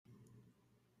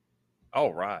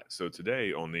All right. So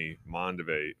today on the Mind of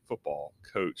a Football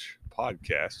Coach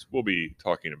podcast, we'll be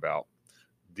talking about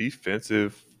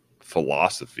defensive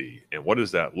philosophy and what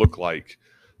does that look like?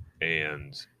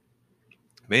 And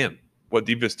man, what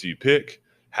defense do you pick?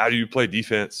 How do you play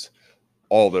defense?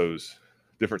 All those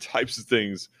different types of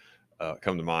things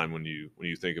come to mind when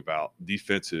you think about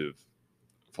defensive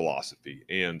philosophy.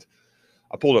 And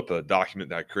I pulled up a document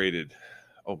that I created.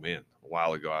 Oh man, a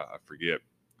while ago. I forget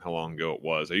how long ago it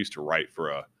was. I used to write for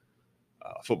a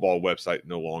football website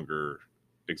no longer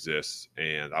exists,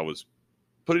 and I was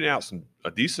putting out a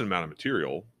decent amount of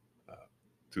material uh,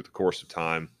 through the course of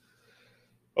time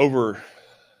over,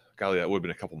 golly, that would have been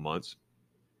a couple months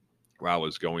where I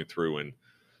was going through and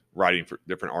writing for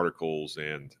different articles.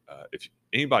 And if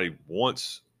anybody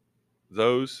wants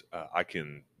those, I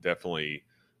can definitely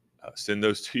send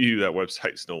those to you. That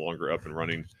website's no longer up and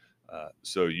running,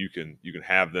 so you can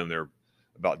have them. They're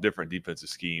about different defensive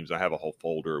schemes. I have a whole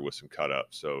folder with some cut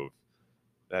ups. So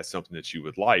that's something that you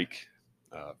would like,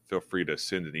 feel free to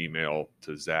send an email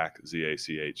to Zach,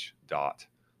 Z-A-C-H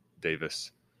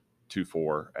Davis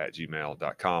 24 at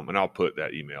gmail.com. And I'll put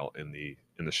that email in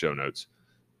the show notes.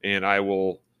 And I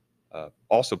will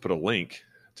also put a link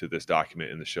to this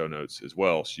document in the show notes as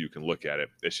well, so you can look at it.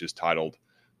 It's just titled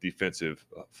Defensive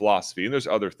Philosophy. And there's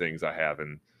other things I have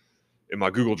in my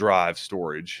Google Drive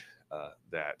storage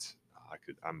that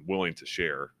I'm willing to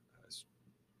share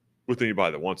with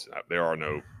anybody that wants it. There are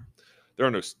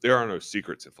no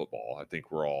secrets in football. I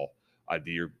think we're all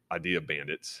idea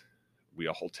bandits. We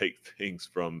all take things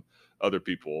from other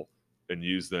people and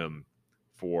use them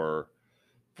for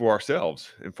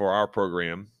ourselves and for our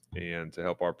program, and to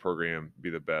help our program be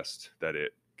the best that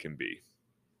it can be.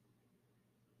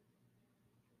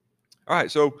 All right,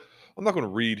 so I'm not going to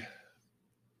read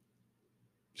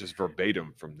just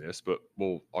verbatim from this, but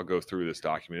I'll go through this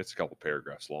document. It's a couple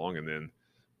paragraphs long, and then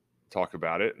talk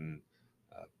about it, and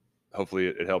uh, hopefully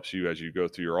it helps you as you go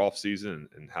through your off season,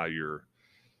 and how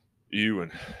you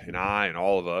and I and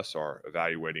all of us are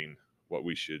evaluating what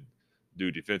we should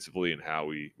do defensively, and how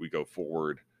we go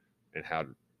forward, and how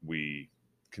we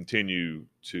continue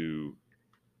to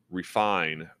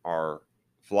refine our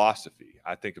philosophy.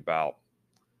 I think about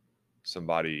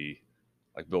somebody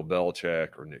like Bill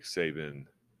Belichick or Nick Saban.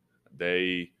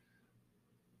 They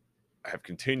have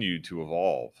continued to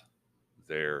evolve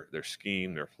their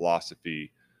scheme, their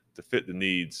philosophy, to fit the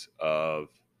needs of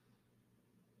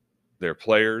their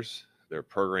players, their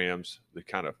programs, the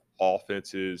kind of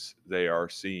offenses they are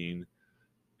seeing,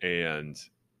 and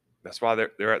that's why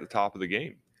they're at the top of the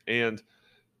game. And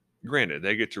granted,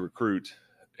 they get to recruit,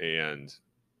 and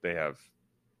they have,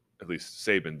 at least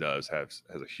Saban has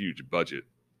a huge budget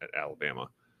at Alabama,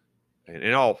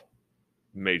 and all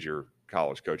major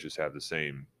college coaches have the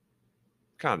same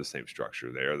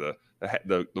structure there.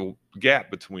 The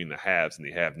gap between the haves and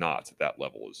the have-nots at that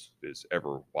level is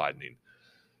ever widening.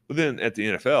 But then at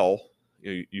the NFL,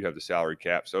 you have the salary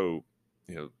cap. So,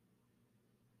 you know,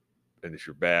 and if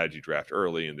you're bad, you draft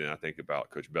early. And then I think about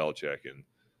Coach Belichick and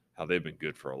how they've been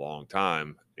good for a long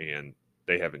time, and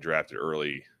they haven't drafted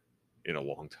early in a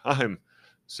long time.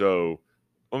 So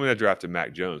when I drafted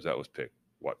Mac Jones, that was pick,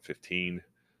 15,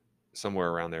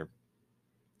 somewhere around there.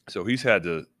 So he's had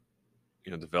to,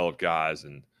 develop guys,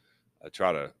 and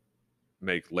try to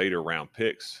make later round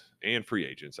picks and free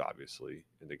agents, obviously,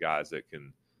 and the guys that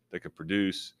can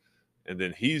produce. And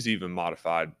then he's even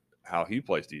modified how he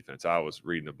plays defense. I was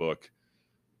reading a book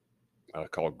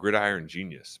called Gridiron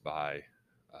Genius by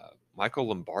Michael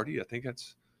Lombardi. I think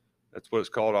that's what it's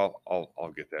called.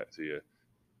 I'll get that to you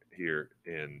here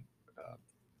in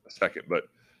a second. But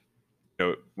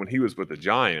when he was with the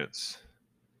Giants,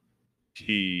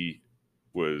 he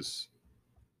was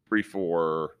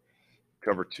 3-4,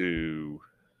 cover two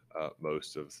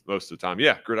most of the time.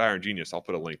 Yeah, Gridiron Genius. I'll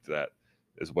put a link to that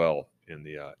as well in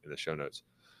the show notes.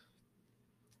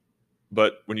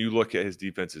 But when you look at his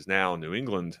defenses now in New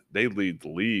England, they lead the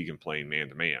league in playing man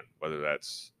to man, whether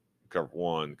that's cover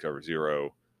one, cover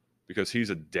zero, because he's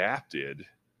adapted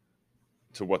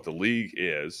to what the league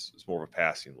is. It's more of a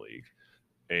passing league,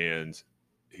 and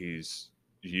he's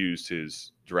used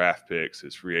his draft picks,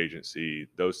 his free agency,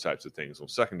 those types of things on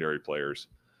secondary players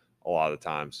a lot of the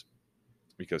times,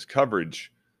 because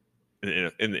coverage in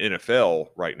the NFL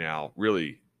right now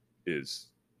really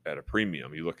is at a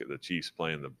premium. You look at the Chiefs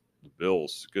playing the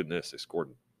Bills. Goodness, they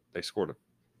scored a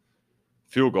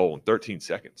field goal in 13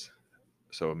 seconds.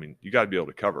 So I mean, you got to be able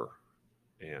to cover.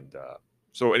 And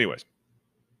so, anyways,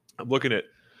 I'm looking at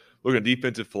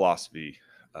defensive philosophy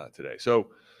today.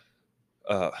 So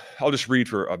I'll just read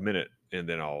for a minute and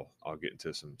then I'll get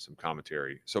into some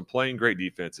commentary. So playing great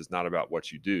defense is not about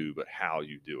what you do, but how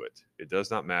you do it. It does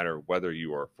not matter whether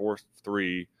you are 4-3,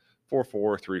 4-4,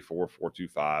 3-4,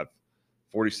 4-2-5,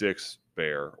 46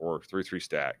 bear, or 3-3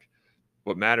 stack.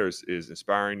 What matters is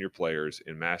inspiring your players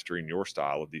and mastering your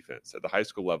style of defense. At the high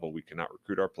school level, we cannot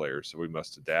recruit our players, so we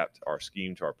must adapt our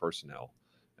scheme to our personnel,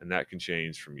 and that can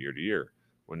change from year to year.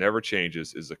 What never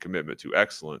changes is a commitment to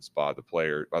excellence by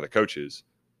the coaches,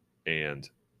 and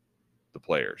the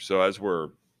players. So as we're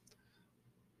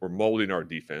molding our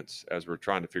defense, as we're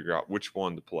trying to figure out which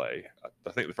one to play,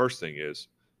 I think the first thing is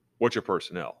what's your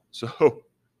personnel. So,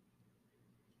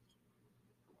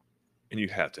 and you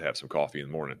have to have some coffee in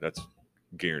the morning. That's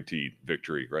guaranteed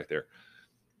victory right there.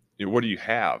 What do you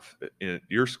have? In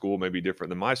your school may be different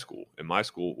than my school, and my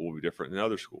school will be different than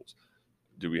other schools.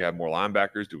 Do we have more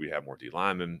linebackers? Do we have more D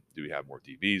linemen? Do we have more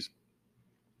DBs?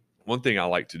 One thing I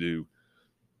like to do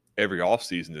every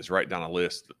offseason is write down a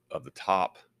list of the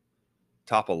top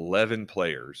 11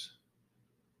 players,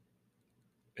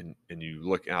 and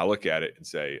I look at it and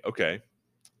say, okay,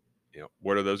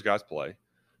 where do those guys play?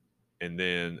 And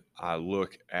then I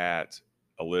look at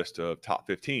a list of top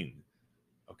 15.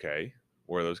 Okay,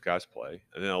 where do those guys play?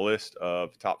 And then a list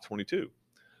of top 22.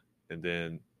 And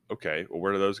then, okay, well,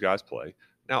 where do those guys play?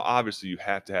 Now, obviously, you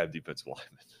have to have defensive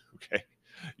linemen. Okay,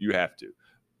 you have to.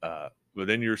 But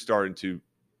then you're starting to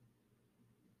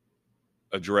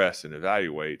address and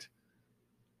evaluate,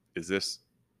 is this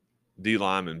D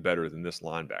lineman better than this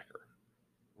linebacker?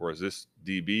 Or is this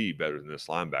DB better than this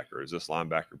linebacker? Is this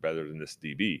linebacker better than this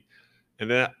DB? And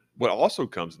then what also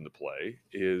comes into play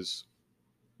is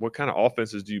what kind of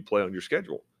offenses do you play on your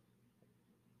schedule?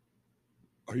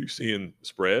 Are you seeing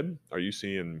spread? Are you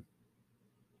seeing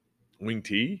wing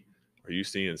T? Are you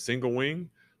seeing single wing?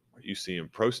 Are you seeing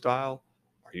pro style?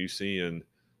 Are you seeing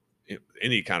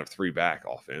any kind of 3-back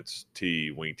offense?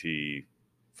 T, wing T,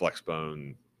 flex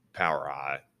bone, power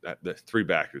I. The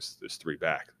 3-back is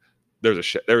 3-back. There's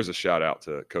a shout out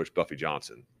to Coach Buffy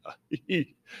Johnson.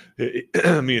 Me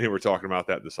and him were talking about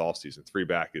that this offseason.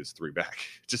 3-back is 3-back.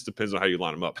 It just depends on how you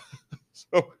line them up.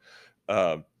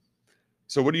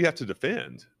 So what do you have to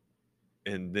defend?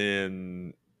 And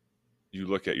then you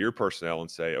look at your personnel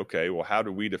and say, okay, well, how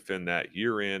do we defend that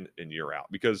year in and year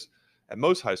out? Because at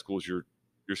most high schools, your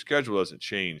schedule doesn't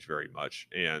change very much,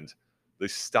 and the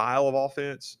style of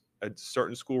offense at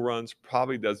certain school runs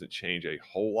probably doesn't change a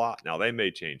whole lot. Now, they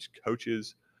may change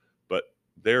coaches, but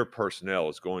their personnel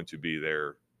is going to be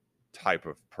their type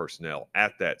of personnel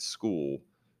at that school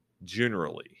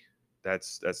generally.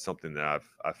 That's something that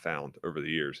I've found over the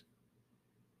years.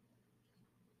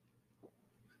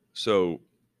 So,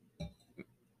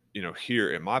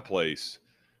 here in my place,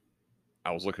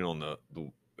 I was looking on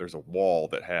there's a wall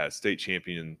that has state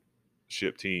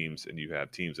championship teams, and you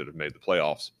have teams that have made the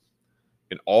playoffs.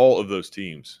 And all of those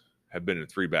teams have been in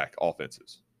 3-back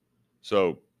offenses.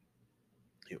 So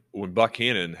when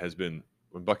Buckhannon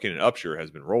Upshur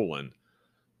has been rolling,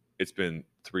 it's been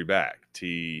 3-back,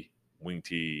 T, wing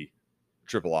T,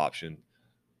 triple option.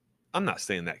 I'm not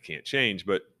saying that can't change,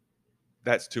 but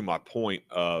that's to my point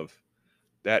of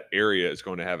that area is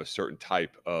going to have a certain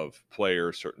type of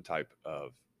player, certain type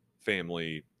of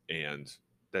family, and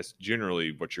that's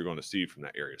generally what you're going to see from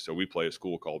that area. So we play a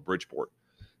school called Bridgeport,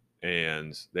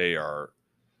 and they were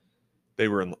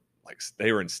in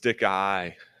stick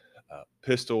eye,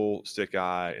 pistol, stick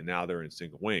eye, and now they're in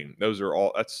single wing. Those are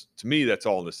all, to me, that's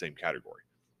all in the same category,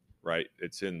 right?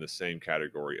 It's in the same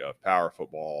category of power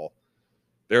football.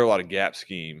 There are a lot of gap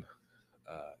scheme,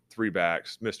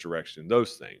 3-backs, misdirection,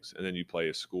 those things. And then we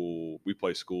play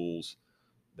schools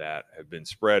that have been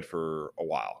spread for a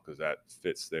while because that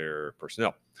fits their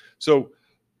personnel. So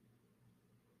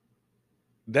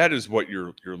that is what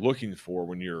you're looking for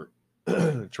when you're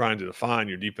trying to define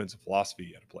your defensive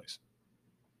philosophy at a place.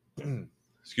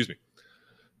 Excuse me.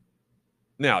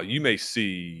 Now, you may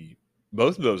see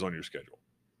both of those on your schedule.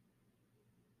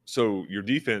 So your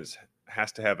defense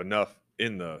has to have enough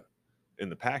in the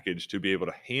package to be able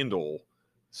to handle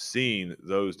seeing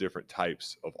those different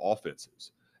types of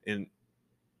offenses. And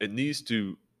it needs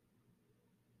to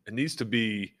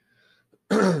be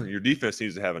your defense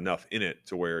needs to have enough in it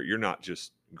to where you're not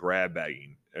just grab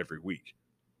bagging every week.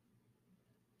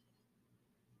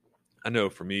 I know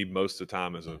for me, most of the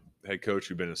time as a head coach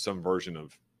who've been in some version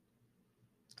of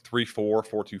 3-4,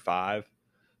 4-2-5,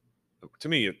 to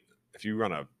me, if you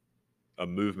run a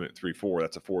movement 3-4,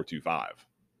 that's a 4-2-5,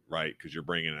 right? Because you're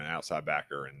bringing an outside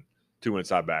backer and 2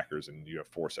 inside backers, and you have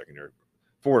 4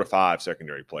 to 5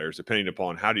 secondary players, depending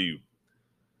upon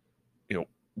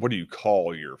what do you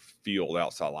call your field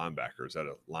outside linebacker? Is that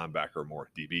a linebacker or more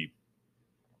DB?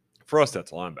 For us,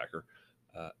 that's a linebacker.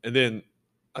 And then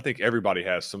I think everybody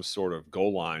has some sort of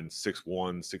goal line 6'1",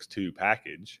 6'2"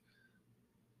 package.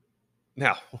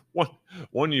 Now,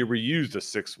 one year we used a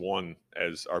 6'1"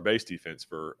 as our base defense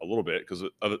for a little bit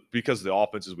because of the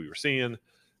offenses we were seeing,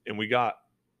 and we got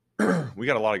a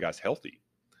lot of guys healthy,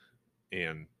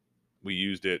 and we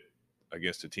used it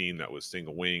against a team that was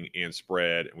single wing and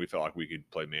spread, and we felt like we could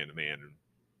play man to man, and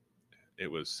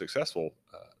it was successful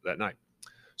that night.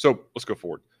 So let's go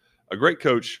forward. A great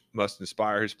coach must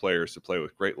inspire his players to play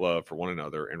with great love for one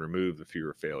another and remove the fear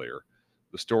of failure.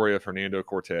 The story of Hernando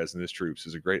Cortez and his troops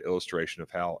is a great illustration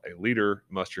of how a leader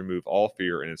must remove all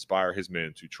fear and inspire his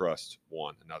men to trust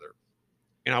one another.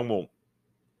 And I won't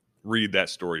read that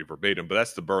story verbatim, but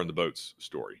that's the burn the boats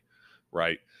story,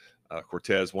 right?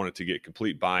 Cortez wanted to get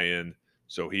complete buy-in,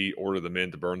 so he ordered the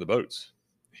men to burn the boats.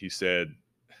 He said,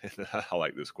 I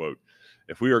like this quote,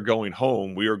 "If we are going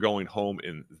home, we are going home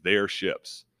in their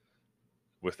ships."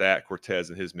 With that, Cortez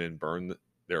and his men burned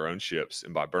their own ships,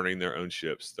 and by burning their own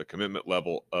ships, the commitment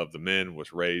level of the men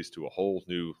was raised to a whole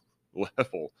new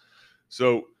level.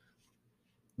 So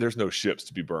there's no ships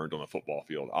to be burned on a football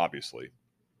field, obviously,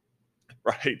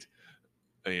 right?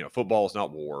 And, football is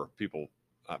not war.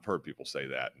 I've heard people say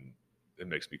that, and it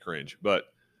makes me cringe.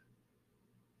 But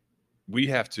we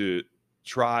have to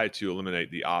try to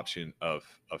eliminate the option of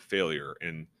failure.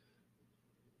 And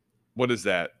what does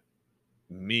that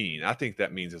mean? I think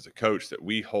that means as a coach that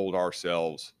we hold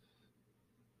ourselves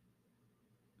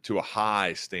to a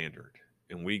high standard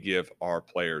and we give our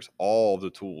players all the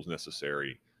tools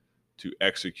necessary to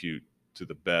execute to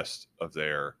the best of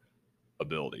their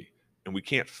ability. And we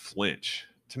can't flinch.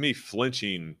 To me,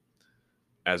 flinching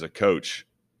as a coach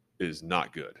is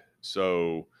not good.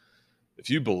 So if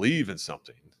you believe in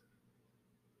something,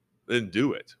 then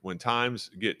do it. When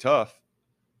times get tough,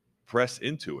 press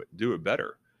into it, do it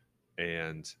better.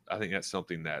 And I think that's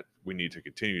something that we need to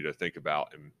continue to think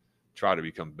about and try to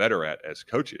become better at as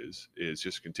coaches, is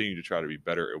just continue to try to be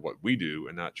better at what we do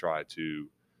and not try to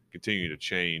continue to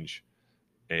change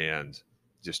and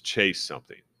just chase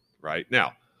something. Right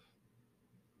now,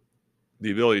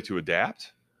 the ability to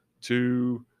adapt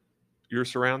to your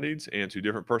surroundings and to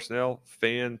different personnel,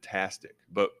 fantastic.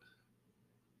 But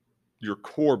your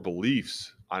core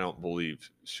beliefs, I don't believe,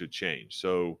 should change.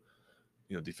 So,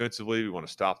 defensively, we want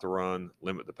to stop the run,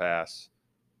 limit the pass.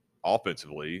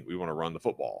 Offensively, we want to run the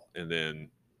football. And then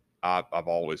I've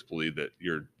always believed that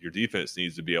your defense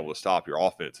needs to be able to stop your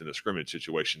offense in a scrimmage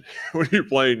situation when you're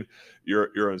playing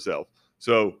your own self.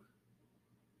 So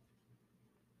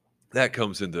that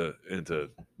comes into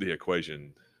the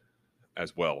equation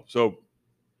as well. So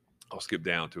I'll skip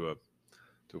down to a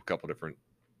couple different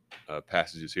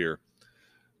passages here.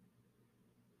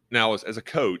 Now, as a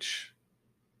coach,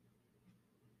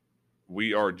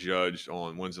 we are judged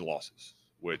on wins and losses,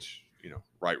 which,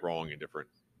 right, wrong, and different,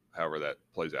 however that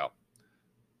plays out.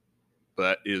 But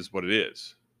that is what it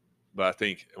is. But I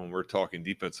think when we're talking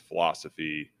defensive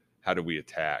philosophy, how do we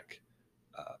attack?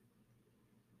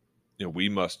 We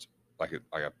must,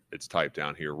 it's typed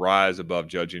down here, rise above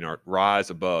judging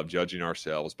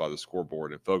ourselves by the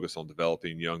scoreboard and focus on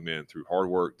developing young men through hard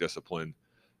work, discipline,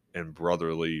 and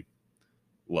brotherly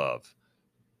love.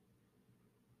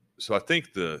 So I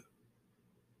think the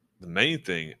main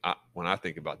thing when I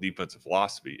think about defensive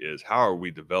philosophy is how are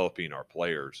we developing our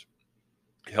players,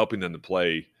 helping them to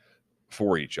play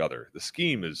for each other. The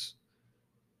scheme is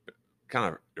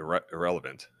kind of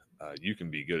irrelevant. You can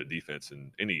be good at defense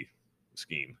in any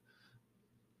scheme.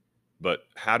 But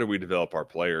how do we develop our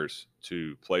players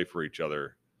to play for each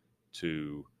other,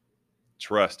 to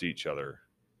trust each other,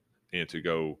 and to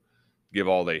go give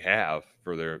all they have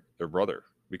for their brother?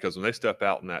 Because when they step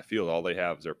out in that field, all they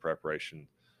have is their preparation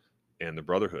and the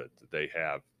brotherhood that they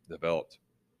have developed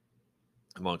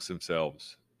amongst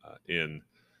themselves in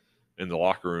the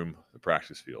locker room, the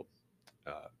practice field,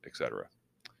 etc.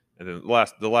 And then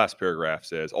the last paragraph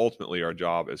says, ultimately, our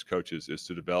job as coaches is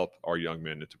to develop our young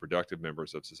men into productive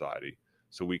members of society.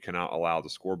 So we cannot allow the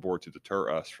scoreboard to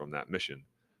deter us from that mission.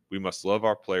 We must love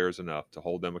our players enough to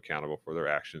hold them accountable for their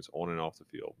actions on and off the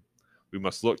field. We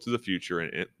must look to the future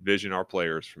and envision our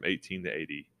players from 18 to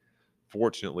 80.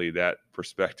 Fortunately, that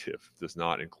perspective does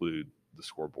not include the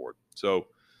scoreboard. So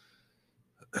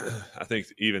I think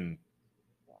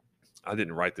I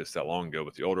didn't write this that long ago,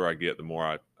 but the older I get, the more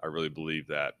I really believe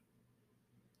that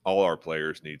all our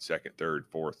players need second, third,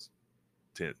 fourth,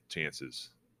 10th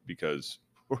chances because,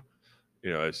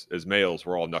 as males,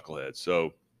 we're all knuckleheads.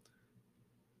 So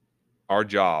our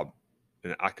job,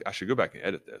 and I should go back and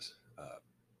edit this.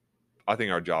 I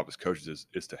think our job as coaches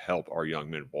is to help our young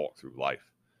men walk through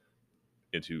life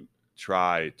and to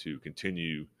try to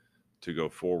continue to go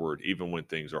forward even when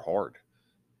things are hard.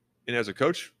 And as a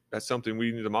coach, that's something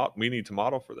we need to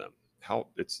model for them. How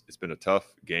it's been a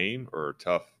tough game or a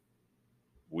tough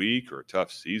week or a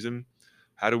tough season.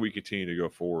 How do we continue to go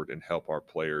forward and help our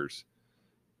players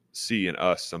see in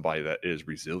us somebody that is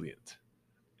resilient?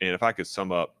 And if I could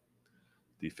sum up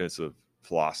defensive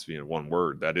philosophy in one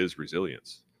word, that is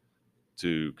resilience.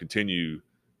 To continue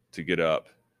to get up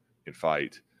and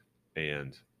fight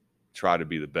and try to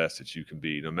be the best that you can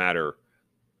be, no matter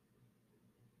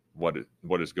what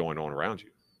is going on around you,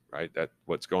 right? That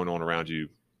what's going on around you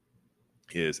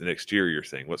is an exterior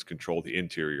thing. Let's control the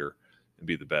interior and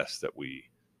be the best that we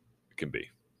can be.